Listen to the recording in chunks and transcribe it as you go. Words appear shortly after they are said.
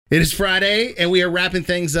It is Friday, and we are wrapping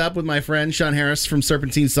things up with my friend Sean Harris from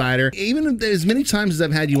Serpentine Cider. Even as many times as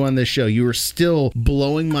I've had you on this show, you are still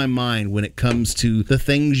blowing my mind when it comes to the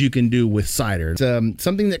things you can do with cider. It's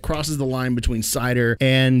something that crosses the line between cider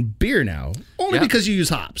and beer now, only because you use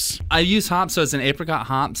hops. I use hops, so it's an apricot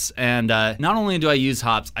hops, and not only do I use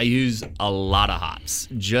hops, I use a lot of hops.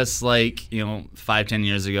 Just like, 5-10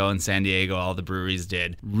 years ago in San Diego, all the breweries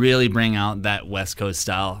did. Really bring out that West Coast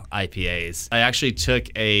style IPAs. I actually took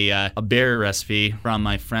a beer recipe from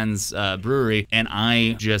my friend's brewery, and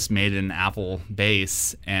I just made an apple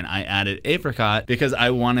base, and I added apricot because I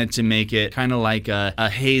wanted to make it kind of like a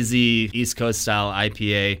hazy East Coast style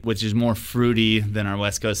IPA, which is more fruity than our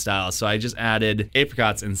West Coast style. So I just added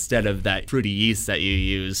apricots instead of that fruity yeast that you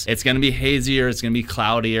use. It's going to be hazier, it's going to be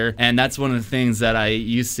cloudier, and that's one of the things that I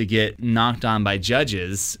used to get knocked on by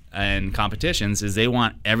judges and competitions is they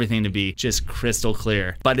want everything to be just crystal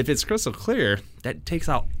clear. But if it's crystal clear, that takes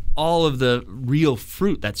out all of the real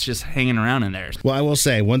fruit that's just hanging around in there. Well, I will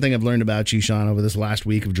say, one thing I've learned about you, Sean, over this last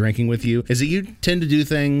week of drinking with you is that you tend to do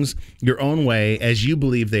things your own way as you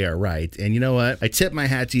believe they are right. And you know what? I tip my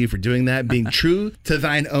hat to you for doing that, being true to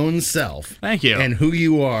thine own self. Thank you. And who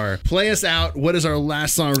you are. Play us out. What is our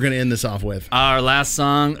last song we're going to end this off with? Our last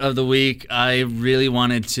song of the week, I really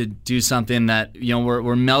wanted to do something that,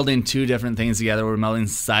 we're melding two different things together. We're melding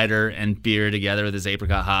cider and beer together with this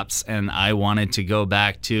apricot hops. And I wanted to go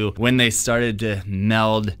back to when they started to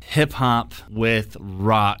meld hip-hop with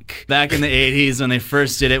rock. Back in the 80s when they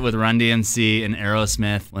first did it with Run DMC and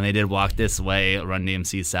Aerosmith, when they did Walk This Way, Run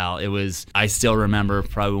DMC style, I still remember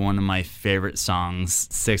probably one of my favorite songs.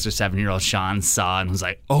 6 or 7-year-old Sean saw and was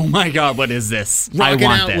like, oh my God, what is this? Rocking I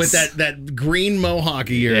want out this. With that green mohawk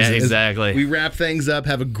of yours. Yeah, exactly. We wrap things up.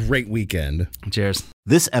 Have a great weekend. Cheers.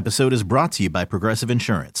 This episode is brought to you by Progressive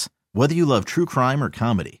Insurance. Whether you love true crime or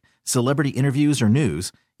comedy, celebrity interviews or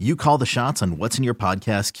news, you call the shots on what's in your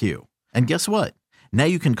podcast queue. And guess what? Now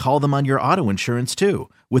you can call them on your auto insurance too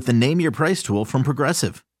with the Name Your Price tool from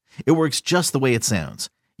Progressive. It works just the way it sounds.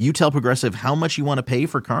 You tell Progressive how much you want to pay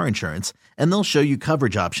for car insurance, and they'll show you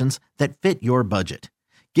coverage options that fit your budget.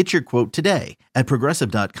 Get your quote today at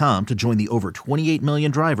Progressive.com to join the over 28 million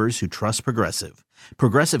drivers who trust Progressive.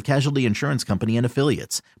 Progressive Casualty Insurance Company and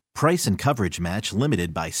Affiliates. Price and coverage match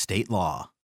limited by state law.